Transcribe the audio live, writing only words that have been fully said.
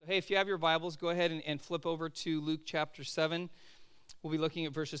Hey, if you have your Bibles, go ahead and flip over to Luke chapter 7. We'll be looking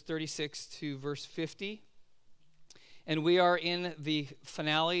at verses 36 to verse 50. And we are in the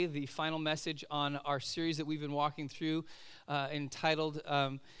finale, the final message on our series that we've been walking through entitled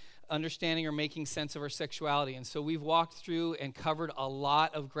Understanding or Making Sense of Our Sexuality. And so we've walked through and covered a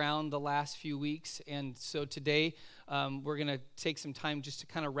lot of ground the last few weeks. And so today we're going to take some time just to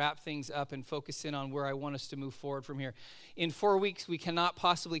kind of wrap things up and focus in on where I want us to move forward from here. In 4 weeks, we cannot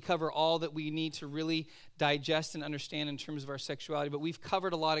possibly cover all that we need to really digest and understand in terms of our sexuality, but we've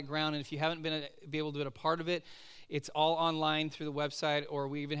covered a lot of ground. And if you haven't been able to be a part of it, it's all online through the website, or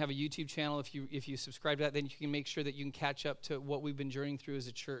we even have a YouTube channel. If you subscribe to that, then you can make sure that you can catch up to what we've been journeying through as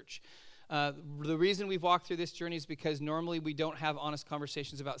a church. The reason we've walked through this journey is because normally we don't have honest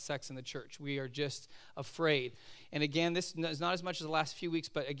conversations about sex in the church. We are just afraid. And again, this is not as much as the last few weeks,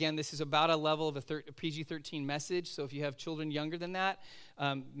 but again, this is about a level of a PG-13 message. So if you have children younger than that,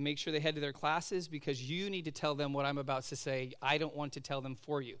 make sure they head to their classes, because you need to tell them what I'm about to say. I don't want to tell them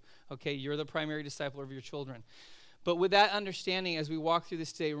for you. Okay, you're the primary discipler of your children. But with that understanding, as we walk through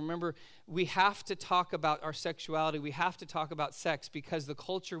this today, remember, we have to talk about our sexuality. We have to talk about sex, because the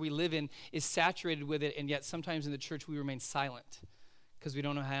culture we live in is saturated with it, and yet sometimes in the church we remain silent because we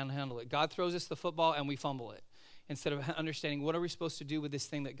don't know how to handle it. God throws us the football and we fumble it, instead of understanding what are we supposed to do with this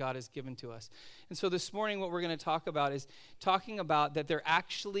thing that God has given to us. And so this morning what we're going to talk about is talking about that there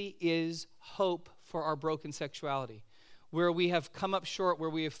actually is hope for our broken sexuality. Where we have come up short, where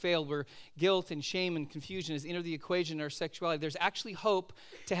we have failed, where guilt and shame and confusion has entered the equation in our sexuality, there's actually hope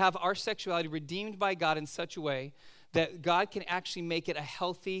to have our sexuality redeemed by God in such a way that God can actually make it a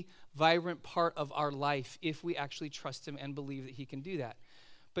healthy, vibrant part of our life if we actually trust Him and believe that He can do that.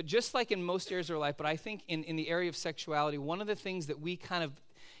 But just like in most areas of our life, but I think in the area of sexuality, one of the things that we kind of,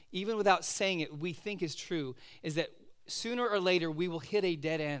 even without saying it, we think is true, is that sooner or later we will hit a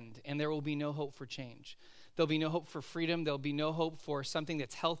dead end and there will be no hope for change. There'll be no hope for freedom. There'll be no hope for something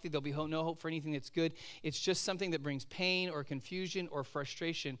that's healthy. There'll be no hope for anything that's good. It's just something that brings pain or confusion or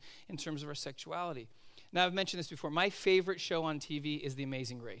frustration in terms of our sexuality. Now, I've mentioned this before. My favorite show on TV is The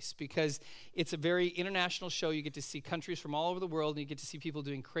Amazing Race, because it's a very international show. You get to see countries from all over the world, and you get to see people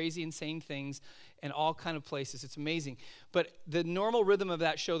doing crazy, insane things in all kind of places. It's amazing. But the normal rhythm of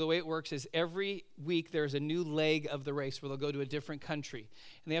that show, the way it works, is every week there's a new leg of the race where they'll go to a different country,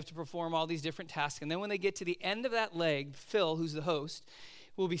 and they have to perform all these different tasks. And then when they get to the end of that leg, Phil, who's the host,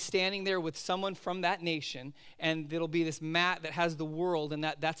 will be standing there with someone from that nation, and it'll be this mat that has the world, and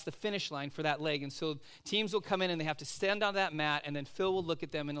that's the finish line for that leg. And so teams will come in, and they have to stand on that mat, and then Phil will look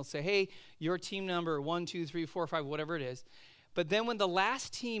at them, and he'll say, hey, you're team number 1, 2, 3, 4, 5, whatever it is. But then when the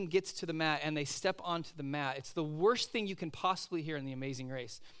last team gets to the mat and they step onto the mat, it's the worst thing you can possibly hear in The Amazing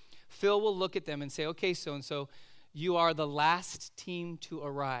Race. Phil will look at them and say, okay, so-and-so, you are the last team to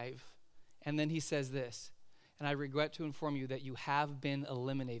arrive. And then he says this, and I regret to inform you that you have been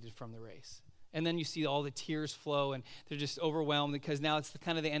eliminated from the race. And then you see all the tears flow, and they're just overwhelmed because now it's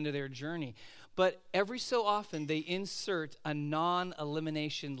kind of the end of their journey. But every so often, they insert a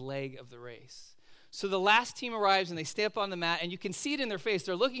non-elimination leg of the race. So the last team arrives, and they step on the mat, and you can see it in their face.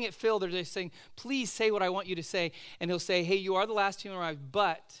 They're looking at Phil. They're just saying, please say what I want you to say. And he'll say, hey, you are the last team to arrive,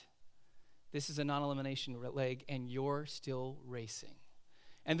 but this is a non-elimination leg, and you're still racing.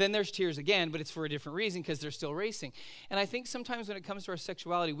 And then there's tears again, but it's for a different reason, because they're still racing. And I think sometimes when it comes to our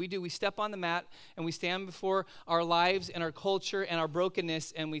sexuality, we step on the mat and we stand before our lives and our culture and our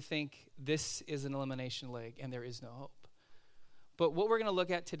brokenness, and we think this is an elimination leg and there is no hope. But what we're going to look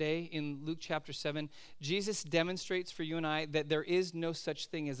at today in Luke chapter 7, Jesus demonstrates for you and I that there is no such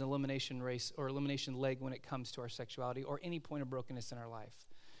thing as an elimination race or elimination leg when it comes to our sexuality or any point of brokenness in our life.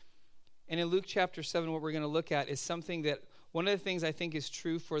 And in Luke chapter 7, what we're going to look at is something that one of the things I think is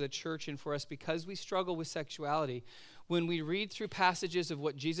true for the church and for us, because we struggle with sexuality. When we read through passages of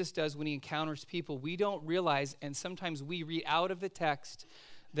what Jesus does when he encounters people, we don't realize, and sometimes we read out of the text,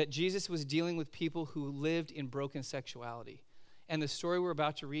 that Jesus was dealing with people who lived in broken sexuality. And the story we're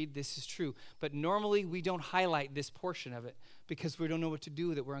about to read, this is true. But normally we don't highlight this portion of it because we don't know what to do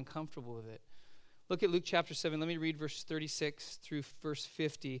with it. We're uncomfortable with it. Look at Luke chapter 7. Let me read verse 36 through verse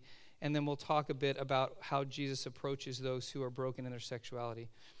 50. And then we'll talk a bit about how Jesus approaches those who are broken in their sexuality.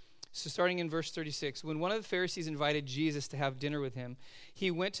 So starting in verse 36, when one of the Pharisees invited Jesus to have dinner with him, he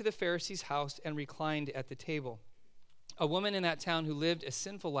went to the Pharisee's house and reclined at the table. A woman in that town who lived a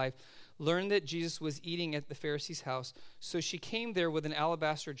sinful life learned that Jesus was eating at the Pharisee's house, so she came there with an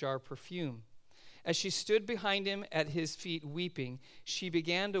alabaster jar of perfume. As she stood behind him at his feet weeping, she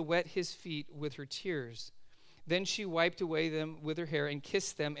began to wet his feet with her tears. Then she wiped away them with her hair and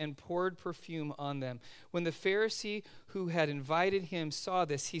kissed them and poured perfume on them. When the Pharisee who had invited him saw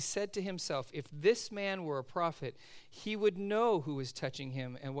this, he said to himself, if this man were a prophet, he would know who is touching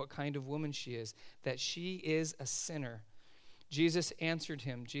him and what kind of woman she is, that she is a sinner. Jesus answered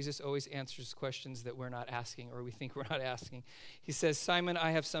him. Jesus always answers questions that we're not asking or we think we're not asking. He says, Simon,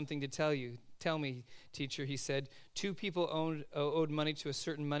 I have something to tell you. Tell me, teacher, he said. 2 people owed money to a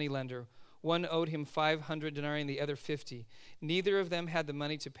certain moneylender. One owed him 500 denarii and the other 50. Neither of them had the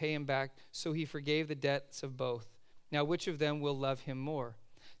money to pay him back, so he forgave the debts of both. Now which of them will love him more?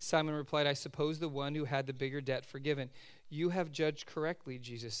 Simon replied, I suppose the one who had the bigger debt forgiven. You have judged correctly,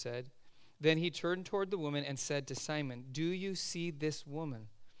 Jesus said. Then he turned toward the woman and said to Simon, do you see this woman?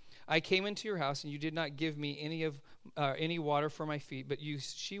 I came into your house, and you did not give me any water for my feet, but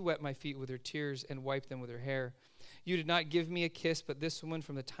she wet my feet with her tears and wiped them with her hair. You did not give me a kiss, but this woman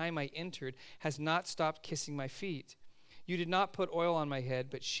from the time I entered has not stopped kissing my feet. You did not put oil on my head,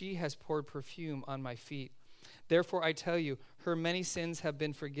 but she has poured perfume on my feet. Therefore I tell you, her many sins have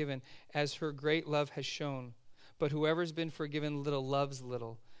been forgiven, as her great love has shown. But whoever has been forgiven little loves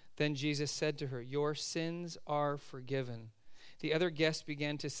little. Then Jesus said to her, your sins are forgiven. The other guests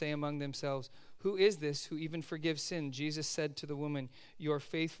began to say among themselves, who is this who even forgives sin? Jesus said to the woman, your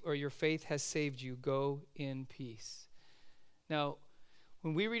faith has saved you. Go in peace. Now,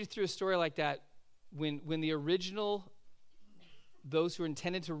 when we read through a story like that, when the original, those who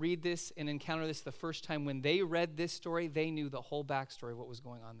intended to read this and encounter this the first time, when they read this story, they knew the whole backstory of what was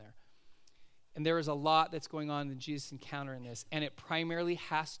going on there. And there is a lot that's going on in Jesus' encounter in this, and it primarily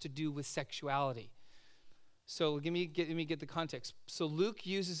has to do with sexuality. So let me get the context. So Luke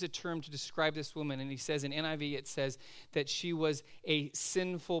uses a term to describe this woman, and he says in NIV, it says that she was a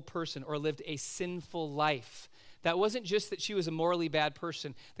sinful person or lived a sinful life. That wasn't just that she was a morally bad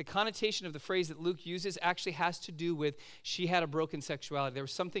person. The connotation of the phrase that Luke uses actually has to do with she had a broken sexuality. There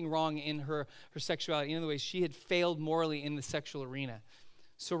was something wrong in her sexuality. In other words, she had failed morally in the sexual arena.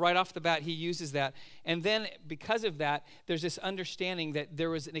 So right off the bat, he uses that. And then because of that, there's this understanding that there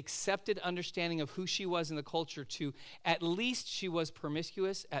was an accepted understanding of who she was in the culture to at least she was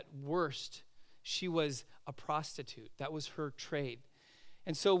promiscuous. At worst, she was a prostitute. That was her trade.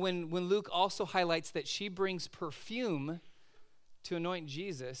 And so when Luke also highlights that she brings perfume to anoint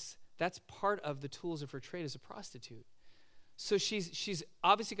Jesus, that's part of the tools of her trade as a prostitute. So she's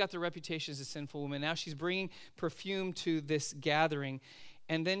obviously got the reputation as a sinful woman. Now she's bringing perfume to this gathering.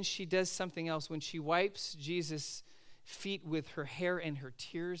 And then she does something else. When she wipes Jesus' feet with her hair and her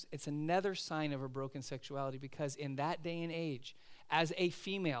tears, it's another sign of her broken sexuality, because in that day and age, as a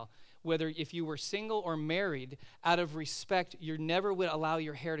female, whether if you were single or married, out of respect, you never would allow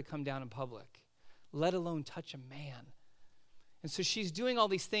your hair to come down in public, let alone touch a man. And so she's doing all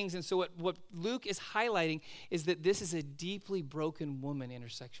these things. And so what Luke is highlighting is that this is a deeply broken woman in her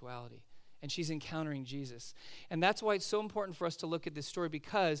sexuality. And she's encountering Jesus. And that's why it's so important for us to look at this story,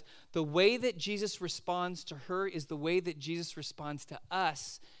 because the way that Jesus responds to her is the way that Jesus responds to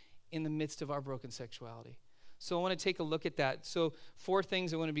us in the midst of our broken sexuality. So I want to take a look at that. So 4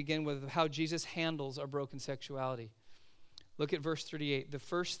 things I want to begin with how Jesus handles our broken sexuality. Look at verse 38. The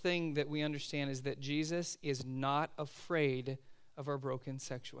first thing that we understand is that Jesus is not afraid of our broken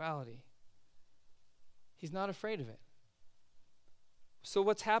sexuality. He's not afraid of it. So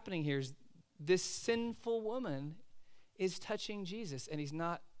what's happening here is this sinful woman is touching Jesus, and he's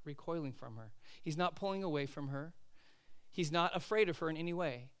not recoiling from her. He's not pulling away from her. He's not afraid of her in any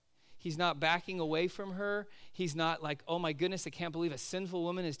way. He's not backing away from her. He's not like, oh my goodness, I can't believe a sinful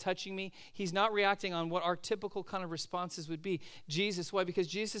woman is touching me. He's not reacting on what our typical kind of responses would be. Jesus, why? Because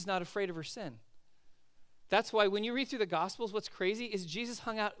Jesus is not afraid of her sin. That's why when you read through the Gospels, what's crazy is Jesus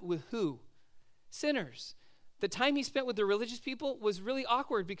hung out with who? Sinners. The time he spent with the religious people was really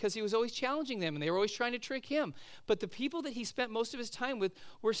awkward because he was always challenging them and they were always trying to trick him. But the people that he spent most of his time with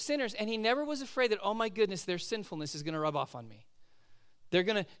were sinners, and he never was afraid that, oh my goodness, their sinfulness is going to rub off on me. They're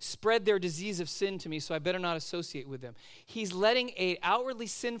going to spread their disease of sin to me, so I better not associate with them. He's letting an outwardly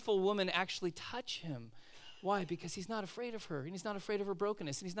sinful woman actually touch him. Why? Because he's not afraid of her, and he's not afraid of her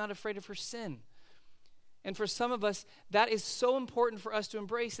brokenness, and he's not afraid of her sin. And for some of us, that is so important for us to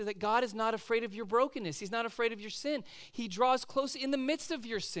embrace, is that God is not afraid of your brokenness. He's not afraid of your sin. He draws close in the midst of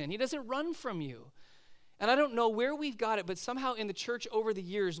your sin. He doesn't run from you. And I don't know where we've got it, but somehow in the church over the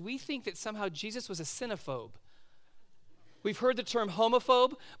years, we think that somehow Jesus was a sinophobe. We've heard the term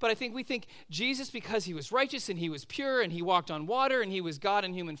homophobe, but I think we think Jesus, because he was righteous and he was pure and he walked on water and he was God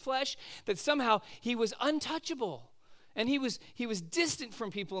in human flesh, that somehow he was untouchable. And he was distant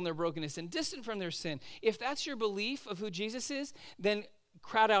from people in their brokenness and distant from their sin. If that's your belief of who Jesus is, then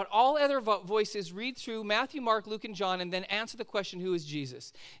crowd out all other voices, read through Matthew, Mark, Luke, and John, and then answer the question, who is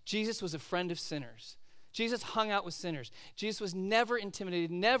Jesus? Jesus was a friend of sinners. Jesus hung out with sinners. Jesus was never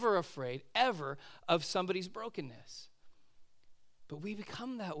intimidated, never afraid, ever of somebody's brokenness. But we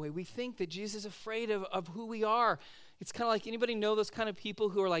become that way. We think that Jesus is afraid of who we are. It's kind of like, anybody know those kind of people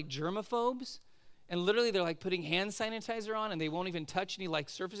who are like germaphobes? And literally they're like putting hand sanitizer on and they won't even touch any like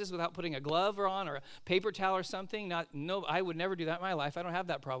surfaces without putting a glove on or a paper towel or something. No, I would never do that in my life. I don't have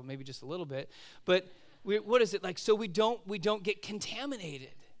that problem, maybe just a little bit. But what is it like? So we don't get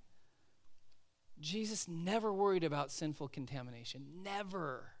contaminated. Jesus never worried about sinful contamination,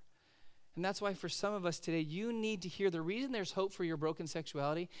 never. And that's why for some of us today, you need to hear the reason there's hope for your broken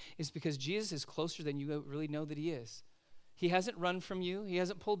sexuality is because Jesus is closer than you really know that he is. He hasn't run from you. He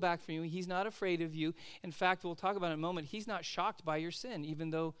hasn't pulled back from you. He's not afraid of you. In fact, we'll talk about in a moment, he's not shocked by your sin,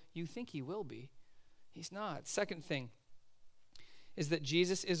 even though you think he will be. He's not. Second thing is that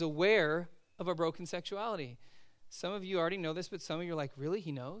Jesus is aware of a broken sexuality. Some of you already know this, but some of you are like, really?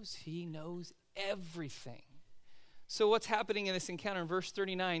 He knows? He knows everything. So what's happening in this encounter in verse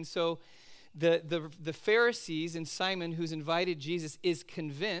 39? So the Pharisees and Simon, who's invited Jesus, is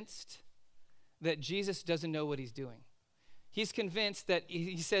convinced that Jesus doesn't know what he's doing. He's convinced that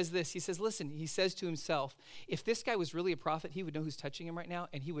he says this. He says, listen, he says to himself, if this guy was really a prophet, he would know who's touching him right now,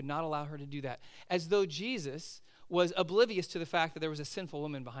 and he would not allow her to do that. As though Jesus was oblivious to the fact that there was a sinful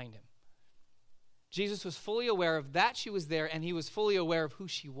woman behind him. Jesus was fully aware of that she was there, and he was fully aware of who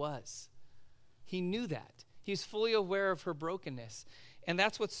she was. He knew that. He's fully aware of her brokenness. And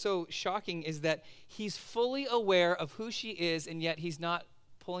that's what's so shocking is that he's fully aware of who she is, and yet he's not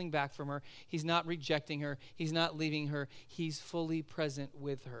pulling back from her. He's not rejecting her. He's not leaving her. He's fully present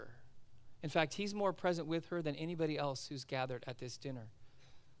with her. In fact, he's more present with her than anybody else who's gathered at this dinner.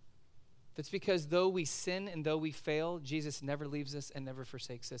 That's because though we sin and though we fail, Jesus never leaves us and never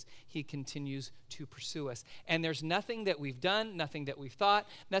forsakes us. He continues to pursue us. And there's nothing that we've done, nothing that we've thought,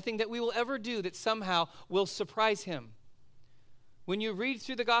 nothing that we will ever do that somehow will surprise him. When you read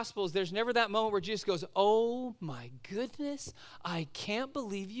through the Gospels, there's never that moment where Jesus goes, oh my goodness, I can't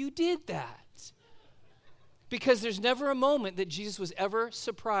believe you did that. Because there's never a moment that Jesus was ever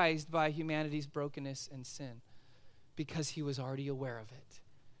surprised by humanity's brokenness and sin. Because he was already aware of it.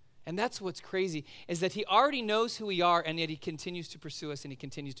 And that's what's crazy, is that he already knows who we are, and yet he continues to pursue us and he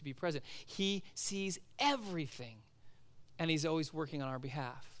continues to be present. He sees everything, and he's always working on our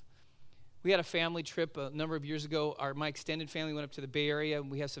behalf. We had a family trip a number of years ago. My extended family went up to the Bay Area,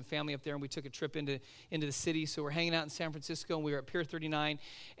 and we have some family up there, and we took a trip into the city. So we're hanging out in San Francisco, and we were at Pier 39,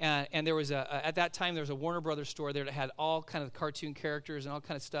 and there was at that time, there was a Warner Brothers store there that had all kind of cartoon characters and all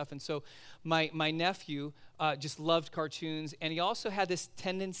kind of stuff. And so my nephew just loved cartoons, and he also had this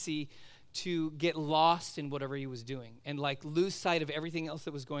tendency to get lost in whatever he was doing and like lose sight of everything else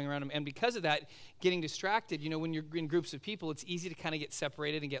that was going around him. And because of that, getting distracted, when you're in groups of people, it's easy to kind of get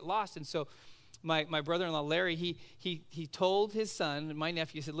separated and get lost. And so my brother-in-law, Larry, he told his son, my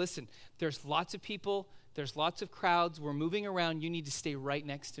nephew, he said, listen, there's lots of people, there's lots of crowds, we're moving around, you need to stay right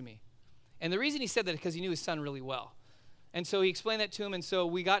next to me. And the reason he said that is because he knew his son really well. And so he explained that to him, and so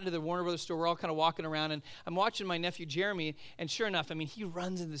we got into the Warner Brothers store. We're all kind of walking around, and I'm watching my nephew, Jeremy, and sure enough, he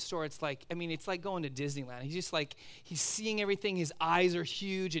runs into the store. It's like going to Disneyland. He's just like, he's seeing everything. His eyes are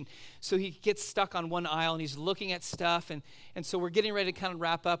huge, and so he gets stuck on one aisle, and he's looking at stuff, and so we're getting ready to kind of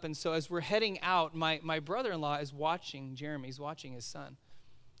wrap up, and so as we're heading out, my brother-in-law is watching Jeremy. He's watching his son.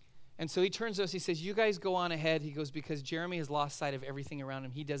 And so he turns to us, he says, you guys go on ahead. He goes, because Jeremy has lost sight of everything around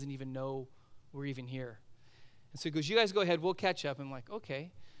him. He doesn't even know we're even here. And so he goes, you guys go ahead, we'll catch up. I'm like,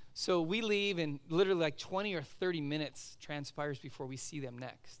 okay. So we leave, and literally like 20 or 30 minutes transpires before we see them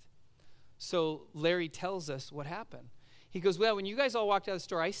next. So Larry tells us what happened. He goes, well, when you guys all walked out of the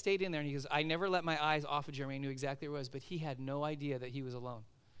store, I stayed in there, and he goes, I never let my eyes off of Jeremy. I knew exactly where he was, but he had no idea that he was alone.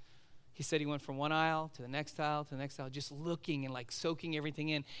 He said he went from one aisle to the next aisle to the next aisle, just looking and like soaking everything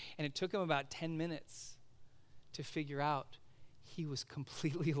in. And it took him about 10 minutes to figure out he was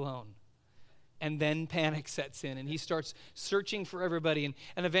completely alone. And then panic sets in, and he starts searching for everybody.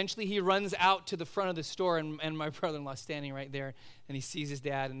 And eventually he runs out to the front of the store, and my brother-in-law standing right there, and he sees his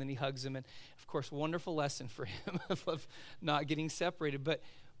dad, and then he hugs him. And, of course, wonderful lesson for him of not getting separated.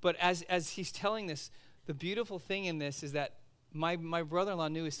 But as he's telling this, the beautiful thing in this is that my brother-in-law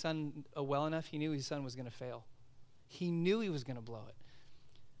knew his son well enough. He knew his son was going to fail. He knew he was going to blow it.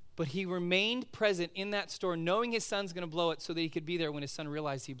 But he remained present in that store, knowing his son's going to blow it so that he could be there when his son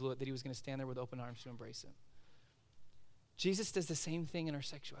realized he blew it, that he was going to stand there with open arms to embrace him. Jesus does the same thing in our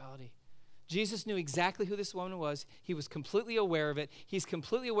sexuality. Jesus knew exactly who this woman was. He was completely aware of it. He's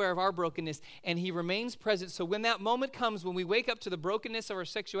completely aware of our brokenness, and he remains present. So when that moment comes, when we wake up to the brokenness of our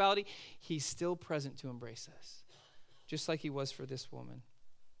sexuality, he's still present to embrace us, just like he was for this woman.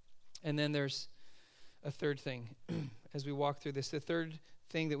 And then there's a third thing as we walk through this. The third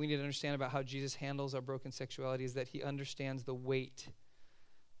thing that we need to understand about how Jesus handles our broken sexuality is that he understands the weight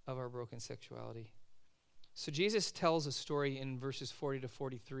of our broken sexuality. So Jesus tells a story in verses 40 to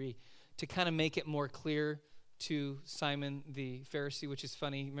 43 to kind of make it more clear to Simon the Pharisee, which is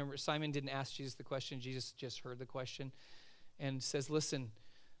funny. Remember, Simon didn't ask Jesus the question. Jesus just heard the question and says, listen,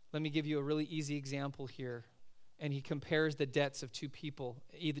 let me give you a really easy example here. And he compares the debts of two people.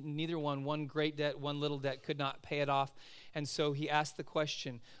 Neither one great debt, one little debt, could not pay it off. And so he asked the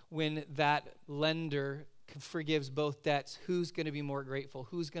question, when that lender forgives both debts, who's going to be more grateful?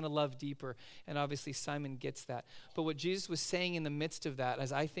 Who's going to love deeper? And obviously Simon gets that. But what Jesus was saying in the midst of that,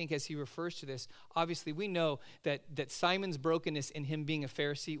 as he refers to this, obviously we know that Simon's brokenness in him being a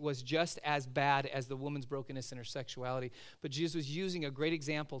Pharisee was just as bad as the woman's brokenness in her sexuality. But Jesus was using a great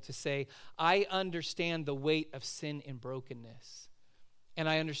example to say, I understand the weight of sin and brokenness, and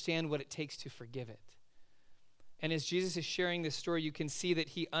I understand what it takes to forgive it. And as Jesus is sharing this story, you can see that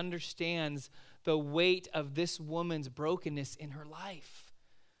he understands the weight of this woman's brokenness in her life.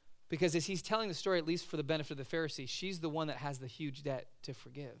 Because as he's telling the story, at least for the benefit of the Pharisee, she's the one that has the huge debt to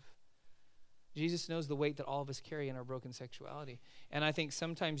forgive. Jesus knows the weight that all of us carry in our broken sexuality. And I think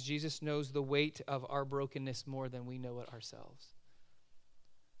sometimes Jesus knows the weight of our brokenness more than we know it ourselves.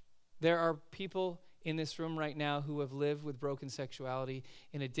 There are people in this room right now who have lived with broken sexuality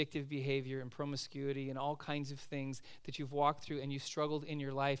and addictive behavior and promiscuity and all kinds of things that you've walked through and you've struggled in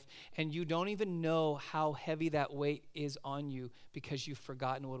your life, and you don't even know how heavy that weight is on you because you've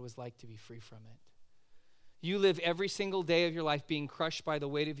forgotten what it was like to be free from it. You live every single day of your life being crushed by the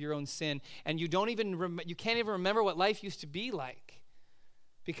weight of your own sin, and you can't even remember what life used to be like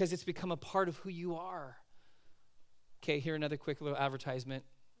because it's become a part of who you are. Okay, here another quick little advertisement.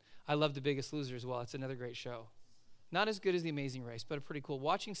 I love The Biggest Loser as well. It's another great show. Not as good as The Amazing Race, but pretty cool.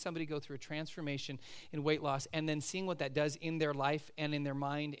 Watching somebody go through a transformation in weight loss and then seeing what that does in their life and in their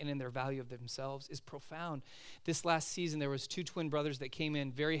mind and in their value of themselves is profound. This last season, there was two twin brothers that came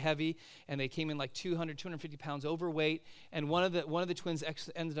in very heavy, and they came in like 250 pounds overweight, and one of the twins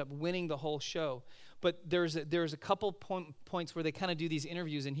ended up winning the whole show. But there's a couple points where they kind of do these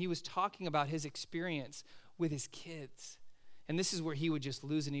interviews, and he was talking about his experience with his kids. And this is where he would just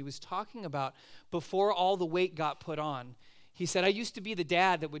lose. And he was talking about before all the weight got put on. He said, I used to be the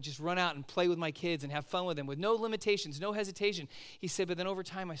dad that would just run out and play with my kids and have fun with them with no limitations, no hesitation. He said, but then over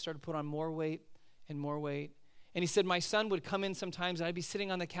time I started to put on more weight and more weight. And he said, my son would come in sometimes and I'd be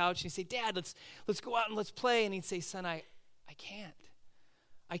sitting on the couch and he'd say, Dad, let's go out and let's play. And he'd say, son, I can't.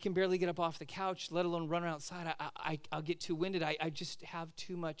 I can barely get up off the couch, let alone run outside. I'll get too winded. I just have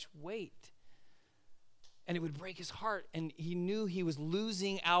too much weight. And it would break his heart, and he knew he was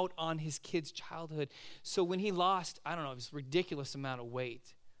losing out on his kid's childhood. So when he lost, I don't know, this ridiculous amount of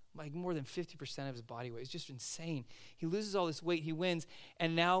weight, like more than 50% of his body weight, it's just insane. He loses all this weight, he wins,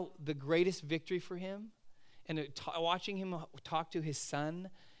 and now the greatest victory for him, and watching him talk to his son,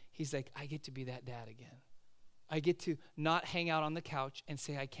 he's like, I get to be that dad again. I get to not hang out on the couch and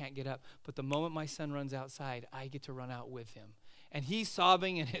say I can't get up, but the moment my son runs outside, I get to run out with him. And he's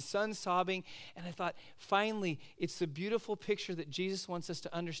sobbing and his son's sobbing. And I thought, finally, it's the beautiful picture that Jesus wants us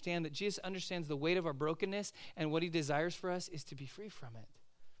to understand, that Jesus understands the weight of our brokenness, and what he desires for us is to be free from it.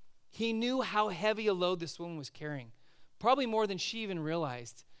 He knew how heavy a load this woman was carrying, probably more than she even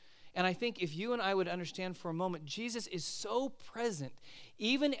realized. And I think if you and I would understand for a moment, Jesus is so present,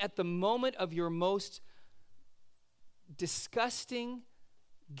 even at the moment of your most disgusting,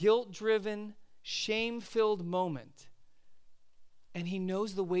 guilt-driven, shame-filled moment. And he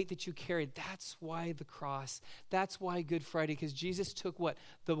knows the weight that you carried. That's why the cross. That's why Good Friday, because Jesus took what?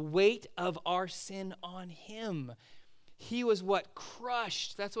 The weight of our sin on him. He was what?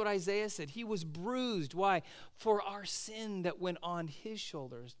 Crushed. That's what Isaiah said. He was bruised. Why? For our sin that went on his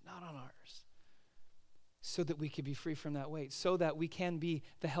shoulders, not on ours. So that we could be free from that weight. So that we can be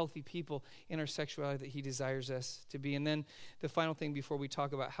the healthy people in our sexuality that he desires us to be. And then the final thing before we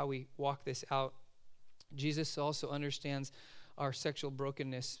talk about how we walk this out, Jesus also understands our sexual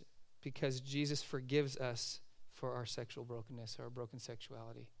brokenness because Jesus forgives us for our sexual brokenness, our broken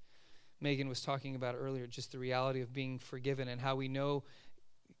sexuality. Megan was talking about earlier, just the reality of being forgiven and how we know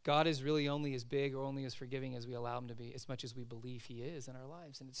God is really only as big or only as forgiving as we allow him to be, as much as we believe he is in our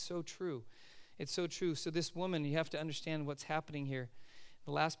lives. And it's so true. It's so true. So this woman, you have to understand what's happening here.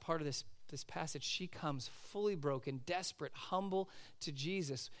 The last part of this this passage, she comes fully broken, desperate, humble to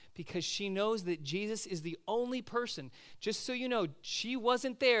Jesus because she knows that Jesus is the only person. Just so you know, she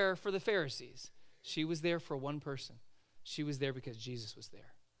wasn't there for the Pharisees. She was there for one person. She was there because Jesus was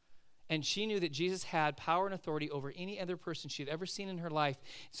there. And she knew that Jesus had power and authority over any other person she had ever seen in her life.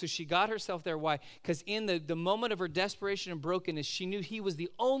 So she got herself there. Why? Because in the moment of her desperation and brokenness, she knew he was the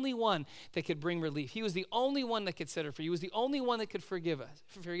only one that could bring relief. He was the only one that could set her free. He was the only one that could forgive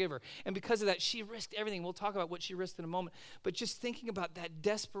her. And because of that, she risked everything. We'll talk about what she risked in a moment. But just thinking about that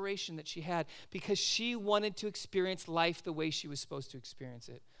desperation that she had because she wanted to experience life the way she was supposed to experience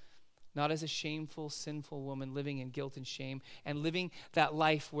it. Not as a shameful, sinful woman living in guilt and shame and living that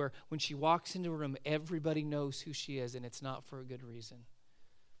life where when she walks into a room, everybody knows who she is, and it's not for a good reason.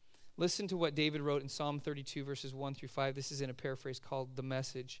 Listen to what David wrote in Psalm 32, verses 1 through 5. This is in a paraphrase called The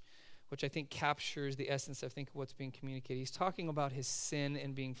Message, which I think captures the essence, of what's being communicated. He's talking about his sin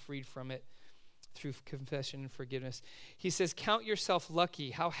and being freed from it through confession and forgiveness. He says, "Count yourself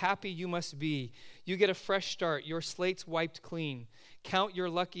lucky. How happy you must be. You get a fresh start. Your slate's wiped clean. Count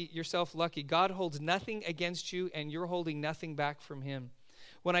yourself lucky. God holds nothing against you, and you're holding nothing back from him.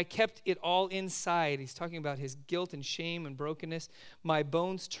 When I kept it all inside," he's talking about his guilt and shame and brokenness, "my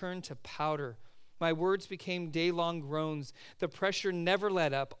bones turned to powder. My words became day-long groans. The pressure never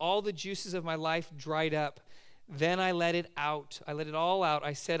let up. All the juices of my life dried up. Then I let it out. I let it all out.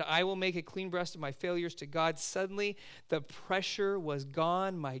 I said, I will make a clean breast of my failures to God. Suddenly, the pressure was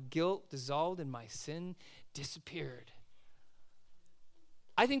gone. My guilt dissolved and my sin disappeared."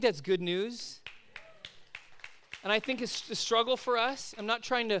 I think that's good news. And I think it's the struggle for us. I'm not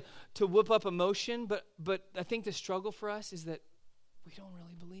trying to whip up emotion, but I think the struggle for us is that we don't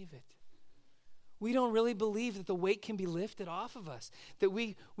really believe it. We don't really believe that the weight can be lifted off of us, that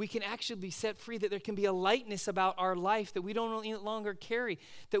we can actually be set free, that there can be a lightness about our life that we don't any longer carry,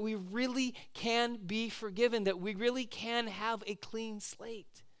 that we really can be forgiven, that we really can have a clean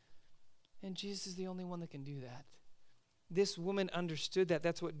slate. And Jesus is the only one that can do that. This woman understood that.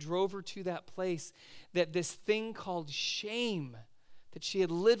 That's what drove her to that place, that this thing called shame that she had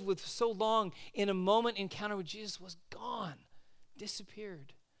lived with so long in a moment encounter with Jesus was gone,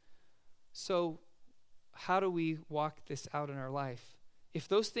 disappeared. So how do we walk this out in our life? If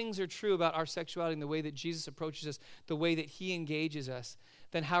those things are true about our sexuality and the way that Jesus approaches us, the way that he engages us,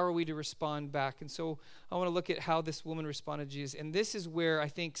 then how are we to respond back? And so I want to look at how this woman responded to Jesus. And this is where I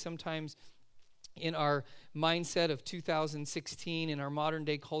think sometimes in our mindset of 2016, in our modern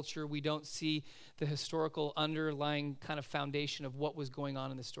day culture, we don't see the historical underlying kind of foundation of what was going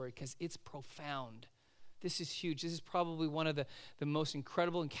on in the story, because it's profound. This is huge. This is probably one of the most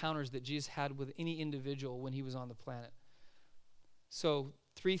incredible encounters that Jesus had with any individual when he was on the planet. So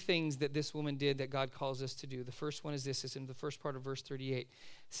 3 things that this woman did that God calls us to do. The first one is this. It's in the first part of verse 38.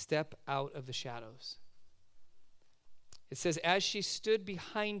 Step out of the shadows. It says, as she stood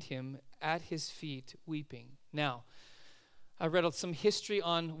behind him at his feet, weeping. Now, I read some history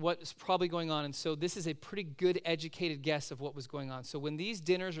on what is probably going on, and so this is a pretty good educated guess of what was going on. So when these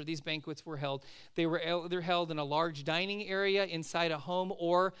dinners or these banquets were held, they were either held in a large dining area inside a home,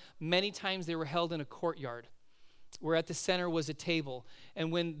 or many times they were held in a courtyard, where at the center was a table.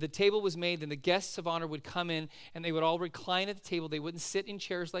 And when the table was made, then the guests of honor would come in, and they would all recline at the table. They wouldn't sit in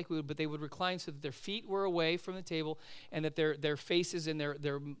chairs like we would, but they would recline so that their feet were away from the table, and that their faces and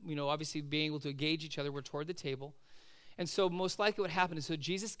their obviously being able to engage each other were toward the table. And so most likely what happened is, so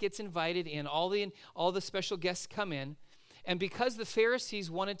Jesus gets invited in, all the special guests come in, and because the Pharisees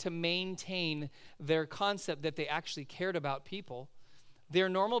wanted to maintain their concept that they actually cared about people, their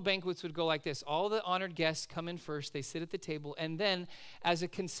normal banquets would go like this. All the honored guests come in first, they sit at the table, and then as a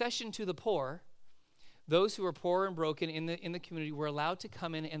concession to the poor, those who were poor and broken in the community were allowed to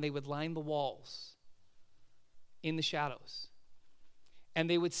come in, and they would line the walls in the shadows. And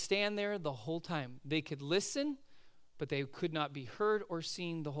they would stand there the whole time. They could listen, but they could not be heard or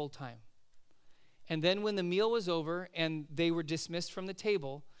seen the whole time. And then when the meal was over and they were dismissed from the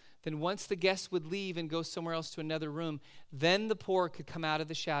table, then once the guests would leave and go somewhere else to another room, then the poor could come out of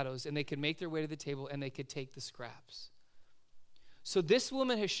the shadows, and they could make their way to the table, and they could take the scraps. So this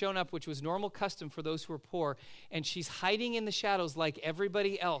woman has shown up, which was normal custom for those who were poor, and she's hiding in the shadows like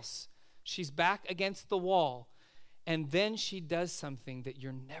everybody else. She's back against the wall, and then she does something that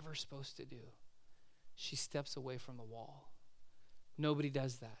you're never supposed to do. She steps away from the wall. Nobody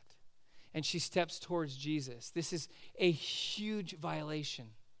does that. And she steps towards Jesus. This is a huge violation.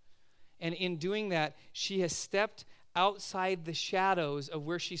 And in doing that, she has stepped outside the shadows of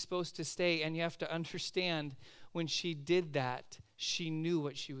where she's supposed to stay. And you have to understand, when she did that, she knew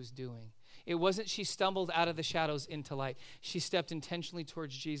what she was doing. It wasn't she stumbled out of the shadows into light. She stepped intentionally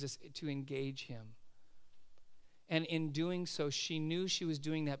towards Jesus to engage him. And in doing so, she knew she was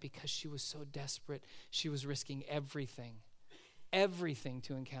doing that because she was so desperate. She was risking everything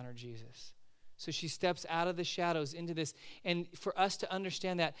to encounter Jesus. So she steps out of the shadows into this. And for us to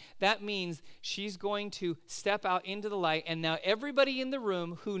understand that, that means she's going to step out into the light. And now everybody in the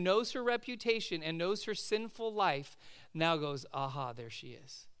room who knows her reputation and knows her sinful life now goes, aha, there she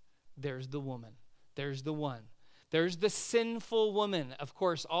is. There's the woman. There's the one. There's the sinful woman. Of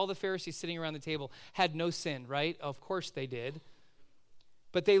course, all the Pharisees sitting around the table had no sin, right? Of course they did.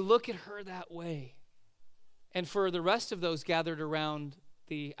 But they look at her that way. And for the rest of those gathered around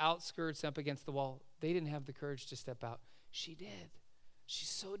the outskirts up against the wall, they didn't have the courage to step out. She did. She's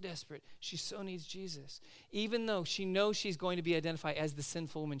so desperate. She so needs Jesus. Even though she knows she's going to be identified as the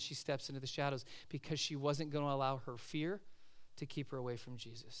sinful woman, she steps into the shadows because she wasn't going to allow her fear to keep her away from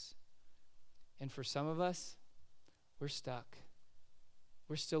Jesus. And for some of us, we're stuck.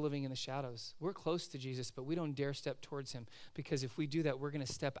 We're still living in the shadows. We're close to Jesus, but we don't dare step towards him, because if we do that, we're going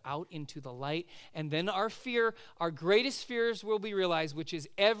to step out into the light, and then our greatest fears will be realized, which is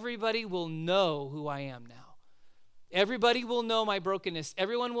everybody will know who I am now. Everybody will know my brokenness.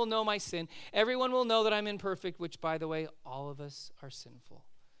 Everyone will know my sin. Everyone will know that I'm imperfect, which, by the way, all of us are sinful.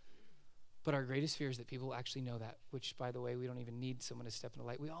 But our greatest fear is that people will actually know that, which, by the way, we don't even need someone to step in the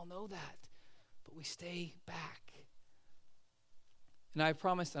light. We all know that, but we stay back. And I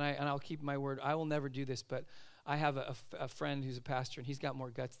promised, and I'll keep my word, I will never do this, but I have a friend who's a pastor, and he's got more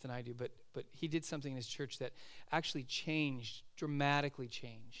guts than I do, but he did something in his church that actually dramatically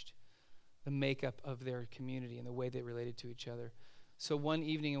changed the makeup of their community and the way they related to each other. So one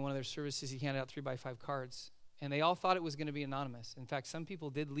evening in one of their services, he handed out 3x5 cards, and they all thought it was going to be anonymous. In fact, some people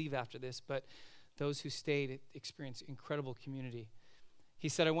did leave after this, but those who stayed experienced incredible community. He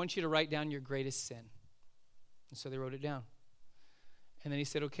said, I want you to write down your greatest sin. And so they wrote it down. And then he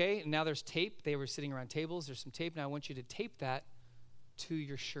said, okay, and now there's tape. They were sitting around tables. There's some tape. Now I want you to tape that to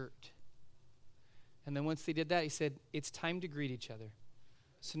your shirt. And then once they did that, he said, it's time to greet each other.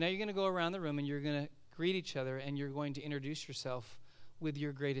 So now you're going to go around the room and you're going to greet each other, and you're going to introduce yourself with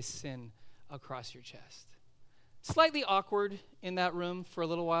your greatest sin across your chest. Slightly awkward in that room for a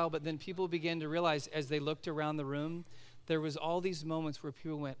little while, but then people began to realize as they looked around the room, there was all these moments where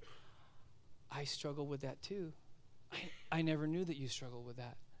people went, I struggle with that too. I never knew that you struggled with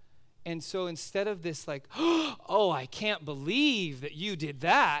that. And so instead of this like, oh, I can't believe that you did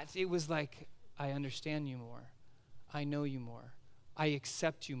that, it was like, I understand you more. I know you more. I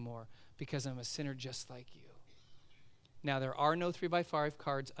accept you more because I'm a sinner just like you. Now, there are no 3x5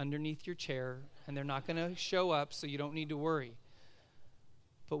 cards underneath your chair, and they're not going to show up, so you don't need to worry.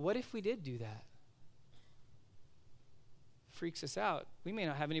 But what if we did do that? Freaks us out. We may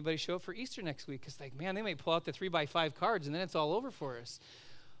not have anybody show up for Easter next week because, like, man, they may pull out the 3x5 cards and then it's all over for us.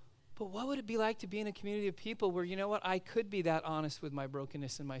 But what would it be like to be in a community of people where, you know what, I could be that honest with my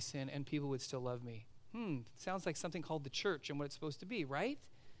brokenness and my sin and people would still love me? Sounds like something called the church and what it's supposed to be, right?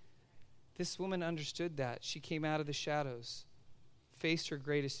 This woman understood that. She came out of the shadows, faced her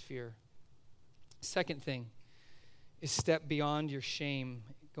greatest fear. Second thing is step beyond your shame.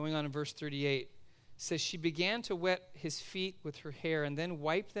 Going on in verse 38. Says she began to wet his feet with her hair and then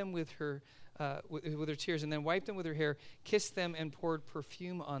wiped them with her tears, and then wiped them with her hair, kissed them, and poured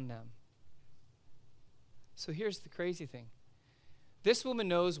perfume on them. So here's the crazy thing. This woman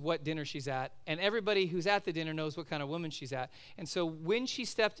knows what dinner she's at, and everybody who's at the dinner knows what kind of woman she's at. And so when she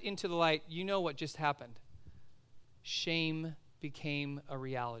stepped into the light, you know what just happened. Shame became a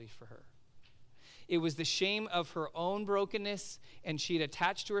reality for her. It was the shame of her own brokenness, and she'd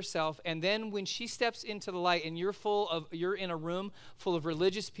attached to herself. And then when she steps into the light and you're in a room full of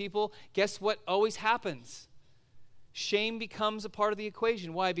religious people, guess what always happens? Shame becomes a part of the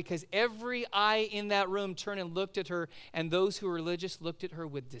equation. Why? Because every eye in that room turned and looked at her, and those who were religious looked at her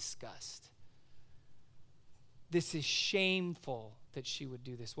with disgust. This is shameful that she would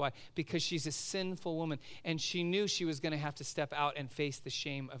do this. Why? Because she's a sinful woman, and she knew she was going to have to step out and face the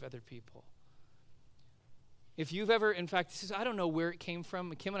shame of other people. If you've ever, in fact, I don't know where it came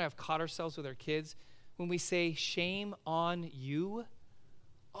from. Kim and I have caught ourselves with our kids. When we say shame on you,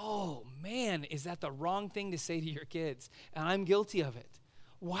 oh man, is that the wrong thing to say to your kids? And I'm guilty of it.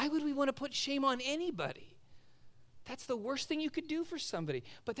 Why would we want to put shame on anybody? That's the worst thing you could do for somebody.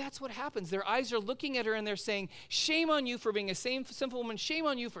 But that's what happens. Their eyes are looking at her and they're saying, shame on you for being a sinful woman. Shame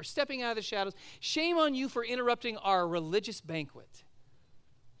on you for stepping out of the shadows. Shame on you for interrupting our religious banquet.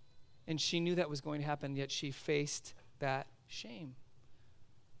 And she knew that was going to happen, yet she faced that shame.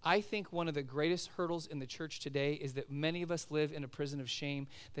 I think one of the greatest hurdles in the church today is that many of us live in a prison of shame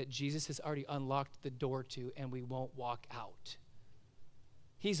that Jesus has already unlocked the door to, and we won't walk out.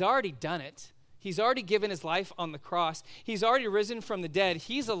 He's already done it. He's already given his life on the cross. He's already risen from the dead.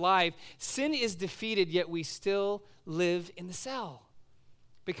 He's alive. Sin is defeated, yet we still live in the cell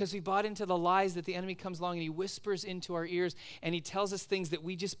because we bought into the lies that the enemy comes along and he whispers into our ears and he tells us things that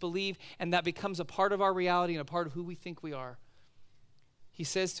we just believe, and that becomes a part of our reality and a part of who we think we are. He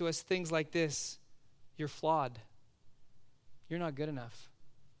says to us things like this: you're flawed. You're not good enough.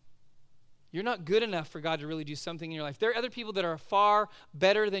 You're not good enough for God to really do something in your life. There are other people that are far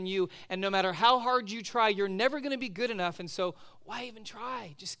better than you, and no matter how hard you try, you're never going to be good enough, and so why even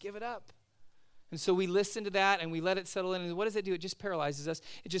try? Just give it up. And so we listen to that, and we let it settle in, and what does it do? It just paralyzes us.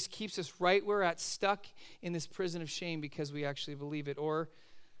 It just keeps us right where we're at, stuck in this prison of shame because we actually believe it. Or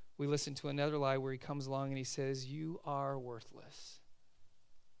we listen to another lie where he comes along and he says, you are worthless.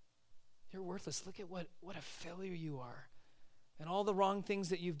 You're worthless. Look at what a failure you are. And all the wrong things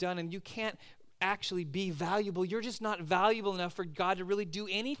that you've done, and you can't actually be valuable. You're just not valuable enough for God to really do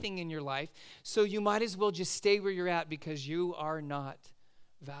anything in your life, so you might as well just stay where you're at because you are not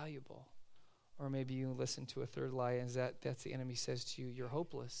valuable. Or maybe you listen to a third lie, and that's the enemy says to you, you're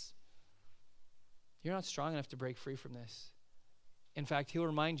hopeless. You're not strong enough to break free from this. In fact, he'll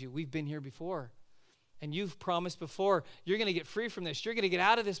remind you, we've been here before. And you've promised before, you're going to get free from this. You're going to get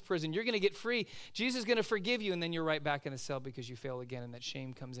out of this prison. You're going to get free. Jesus is going to forgive you, and then you're right back in the cell because you fail again, and that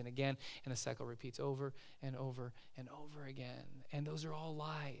shame comes in again, and the cycle repeats over and over and over again. And those are all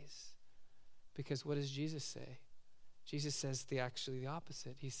lies. Because what does Jesus say? Jesus says actually the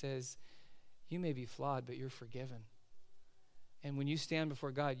opposite. He says, you may be flawed, but you're forgiven. And when you stand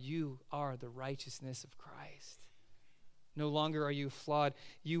before God, you are the righteousness of Christ. No longer are you flawed.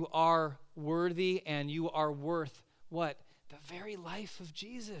 You are worthy, and you are worth what? The very life of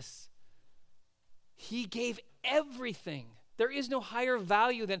Jesus. He gave everything. There is no higher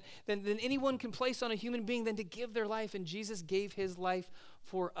value than anyone can place on a human being than to give their life, and Jesus gave his life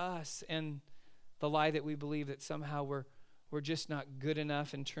for us. And the lie that we believe that somehow we're just not good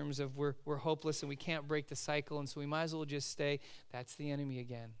enough in terms of we're hopeless and we can't break the cycle, and so we might as well just stay. That's the enemy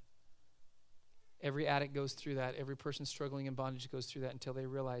again. Every addict goes through that. Every person struggling in bondage goes through that until they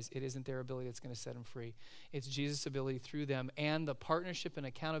realize it isn't their ability that's going to set them free. It's Jesus' ability through them and the partnership and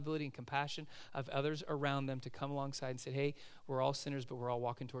accountability and compassion of others around them to come alongside and say, hey, we're all sinners, but we're all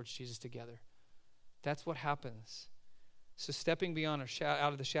walking towards Jesus together. That's what happens. So stepping beyond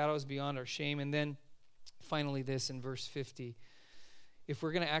out of the shadows, beyond our shame. And then finally this in verse 50. If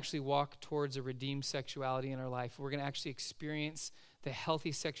we're going to actually walk towards a redeemed sexuality in our life, we're going to actually experience the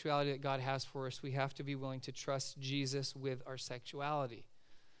healthy sexuality that God has for us, we have to be willing to trust Jesus with our sexuality.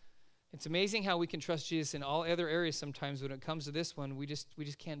 It's amazing how we can trust Jesus in all other areas sometimes. When it comes to this one, we just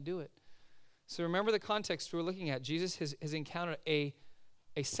can't do it. So remember the context we're looking at. Jesus has encountered a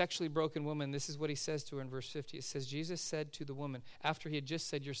sexually broken woman. This is what he says to her in verse 50. It says, Jesus said to the woman, after he had just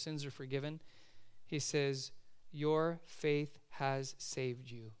said, your sins are forgiven, he says, your faith has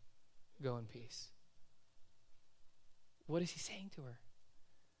saved you. Go in peace. What is he saying to her?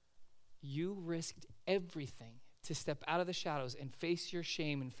 You risked everything to step out of the shadows and face your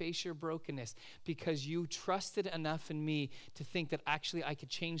shame and face your brokenness because you trusted enough in me to think that actually I could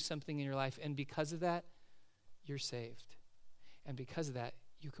change something in your life. And because of that, you're saved. And because of that,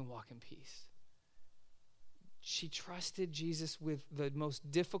 you can walk in peace. She trusted Jesus with the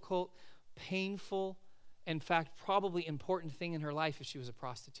most difficult, painful, in fact, probably important thing in her life if she was a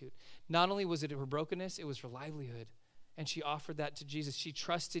prostitute. Not only was it her brokenness, it was her livelihood. And she offered that to Jesus. She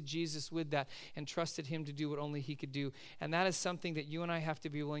trusted Jesus with that and trusted him to do what only he could do. And that is something that you and I have to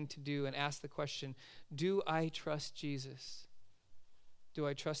be willing to do and ask the question, do I trust Jesus? Do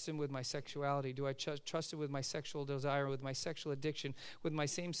I trust him with my sexuality? Do I trust him with my sexual desire, with my sexual addiction, with my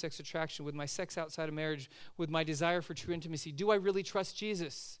same-sex attraction, with my sex outside of marriage, with my desire for true intimacy? Do I really trust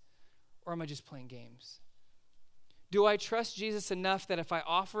Jesus? Or am I just playing games? Do I trust Jesus enough that if I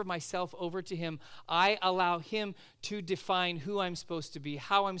offer myself over to him, I allow him to define who I'm supposed to be,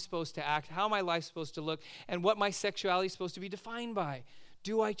 how I'm supposed to act, how my life's supposed to look, and what my sexuality is supposed to be defined by?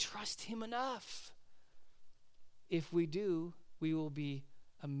 Do I trust him enough? If we do, we will be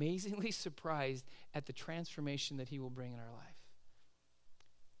amazingly surprised at the transformation that he will bring in our life.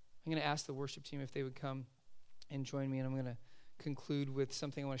 I'm going to ask the worship team if they would come and join me, and I'm going to conclude with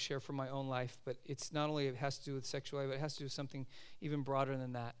something I want to share from my own life, but it's not only it has to do with sexuality, but it has to do with something even broader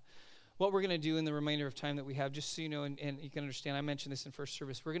than that. What we're going to do in the remainder of time that we have, just so you know and you can understand, I mentioned this in first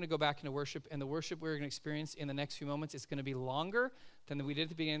service, we're going to go back into worship, and the worship we're going to experience in the next few moments is going to be longer than we did at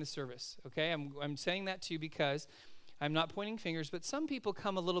the beginning of the service, okay? I'm saying that to you because I'm not pointing fingers, but some people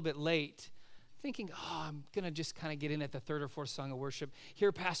come a little bit late thinking, I'm going to just kind of get in at the third or fourth song of worship,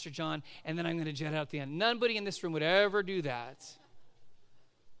 hear Pastor John, and then I'm going to jet out at the end. Nobody in this room would ever do that.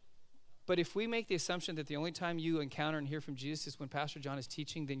 But if we make the assumption that the only time you encounter and hear from Jesus is when Pastor John is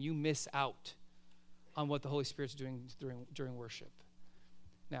teaching, then you miss out on what the Holy Spirit's doing during worship.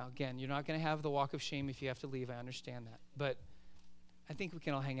 Now, again, you're not going to have the walk of shame if you have to leave. I understand that. But I think we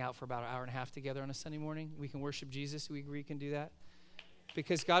can all hang out for about an hour and a half together on a Sunday morning. We can worship Jesus. We agree we can do that.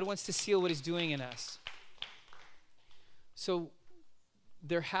 Because God wants to seal what he's doing in us. So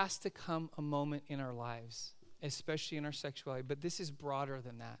there has to come a moment in our lives, especially in our sexuality, but this is broader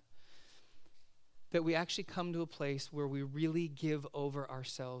than that, that we actually come to a place where we really give over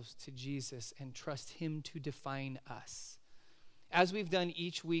ourselves to Jesus and trust him to define us. As we've done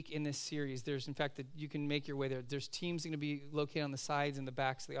each week in this series, there's, in fact, that you can make your way there. There's teams going to be located on the sides and the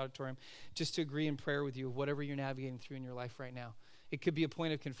backs of the auditorium just to agree in prayer with you of whatever you're navigating through in your life right now. It could be a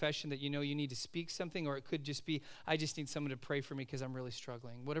point of confession that you know you need to speak something, or it could just be, I just need someone to pray for me because I'm really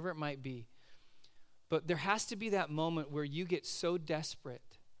struggling, whatever it might be. But there has to be that moment where you get so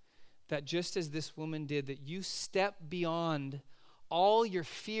desperate that just as this woman did, that you step beyond all your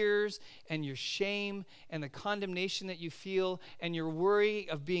fears and your shame and the condemnation that you feel and your worry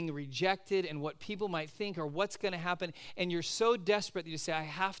of being rejected and what people might think or what's going to happen. And you're so desperate that you say, I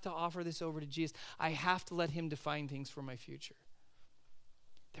have to offer this over to Jesus. I have to let him define things for my future.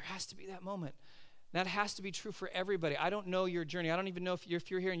 There has to be that moment. That has to be true for everybody. I don't know your journey. I don't even know if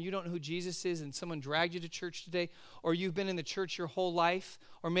you're here and you don't know who Jesus is and someone dragged you to church today, or you've been in the church your whole life,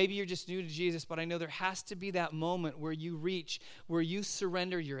 or maybe you're just new to Jesus, but I know there has to be that moment where you reach, where you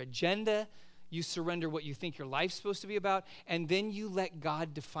surrender your agenda, you surrender what you think your life's supposed to be about, and then you let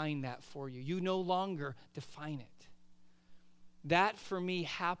God define that for you. You no longer define it. That for me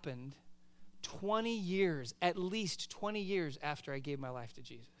happened 20 years, at least 20 years after I gave my life to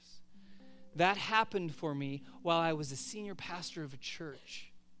Jesus. That happened for me while I was a senior pastor of a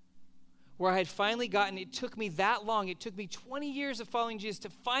church, where I had finally gotten, it took me that long, it took me 20 years of following Jesus to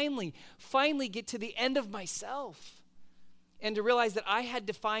finally get to the end of myself and to realize that I had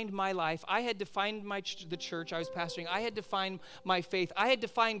defined my life, I had defined the church I was pastoring, I had defined my faith, I had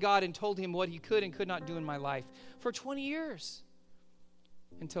defined God and told him what he could and could not do in my life for 20 years.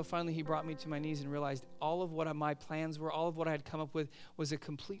 Until finally he brought me to my knees and realized all of what my plans were, all of what I had come up with was a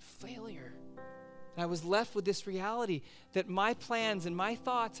complete failure. And I was left with this reality that my plans and my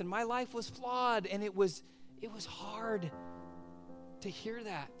thoughts and my life was flawed, and it was hard to hear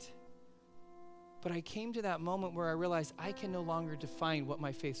that. But I came to that moment where I realized I can no longer define what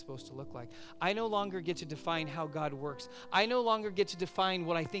my faith's supposed to look like. I no longer get to define how God works. I no longer get to define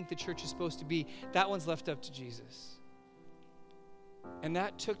what I think the church is supposed to be. That one's left up to Jesus. And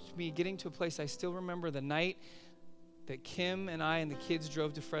that took me getting to a place, I still remember the night that Kim and I and the kids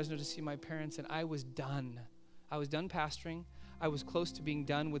drove to Fresno to see my parents, and I was done. I was done pastoring. I was close to being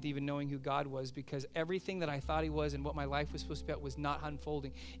done with even knowing who God was, because everything that I thought he was and what my life was supposed to be about was not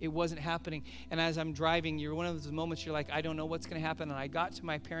unfolding. It wasn't happening. And as I'm driving, you're one of those moments you're like, I don't know what's going to happen. And I got to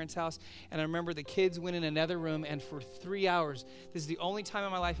my parents' house, and I remember the kids went in another room, and for 3 hours, this is the only time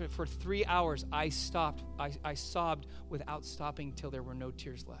in my life, for 3 hours, I stopped. I sobbed without stopping till there were no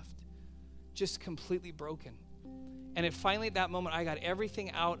tears left. Just completely broken. And it finally, at that moment, I got everything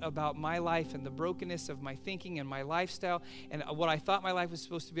out about my life and the brokenness of my thinking and my lifestyle and what I thought my life was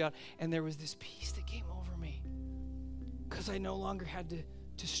supposed to be about. And there was this peace that came over me because I no longer had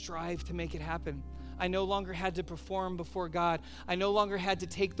to strive to make it happen. I no longer had to perform before God. I no longer had to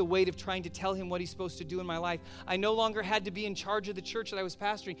take the weight of trying to tell him what he's supposed to do in my life. I no longer had to be in charge of the church that I was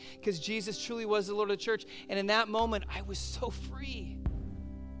pastoring, because Jesus truly was the Lord of the church. And in that moment, I was so free.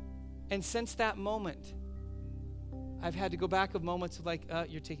 And since that moment, I've had to go back of moments of like,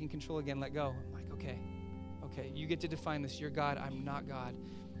 you're taking control again, let go. I'm like, okay, you get to define this. You're God, I'm not God.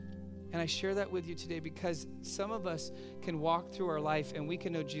 And I share that with you today because some of us can walk through our life and we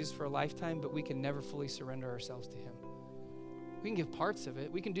can know Jesus for a lifetime, but we can never fully surrender ourselves to him. We can give parts of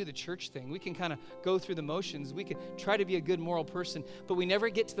it. We can do the church thing. We can kind of go through the motions. We can try to be a good moral person, but we never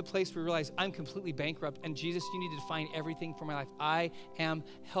get to the place where we realize I'm completely bankrupt, and Jesus, you need to define everything for my life. I am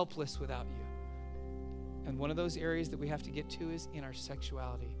helpless without you. And one of those areas that we have to get to is in our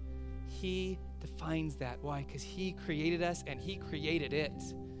sexuality. He defines that. Why? Because he created us and he created it.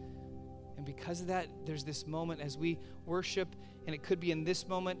 And because of that, there's this moment as we worship, and it could be in this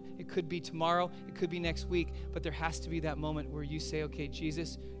moment, it could be tomorrow, it could be next week, but there has to be that moment where you say, okay,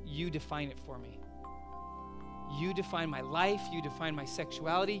 Jesus, you define it for me. You define my life. You define my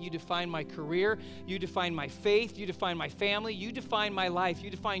sexuality. You define my career. You define my faith. You define my family. You define my life. You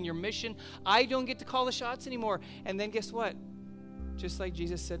define your mission. I don't get to call the shots anymore. And then guess what? Just like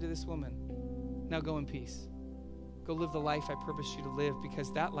Jesus said to this woman, now go in peace. Go live the life I purpose you to live,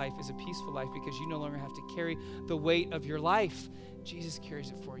 because that life is a peaceful life, because you no longer have to carry the weight of your life. Jesus carries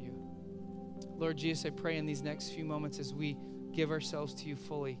it for you. Lord Jesus, I pray in these next few moments as we give ourselves to you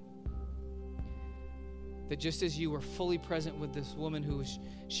fully, that just as you were fully present with this woman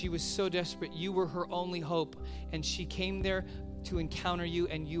she was so desperate, you were her only hope, and she came there to encounter you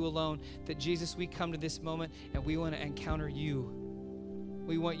and you alone, that Jesus, we come to this moment and we want to encounter you.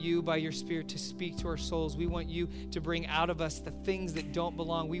 We want you by your Spirit to speak to our souls. We want you to bring out of us the things that don't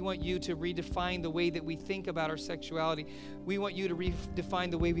belong. We want you to redefine the way that we think about our sexuality. We want you to redefine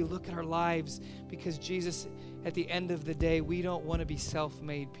the way we look at our lives, because Jesus, at the end of the day, we don't want to be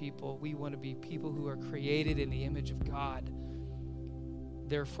self-made people. We want to be people who are created in the image of God.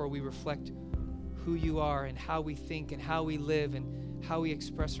 Therefore, we reflect who you are and how we think and how we live and how we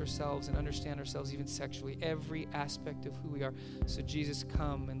express ourselves and understand ourselves, even sexually, every aspect of who we are. So Jesus,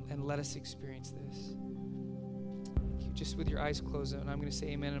 come and let us experience this. Thank you. Just with your eyes closed, and I'm going to say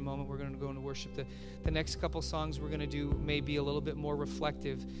amen in a moment. We're going to go into worship. The next couple songs we're going to do may be a little bit more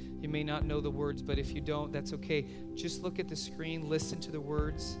reflective. You may not know the words, but if you don't, that's okay. Just look at the screen, listen to the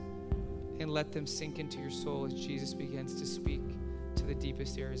words, and let them sink into your soul as Jesus begins to speak to the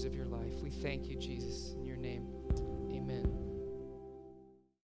deepest areas of your life. We thank you, Jesus.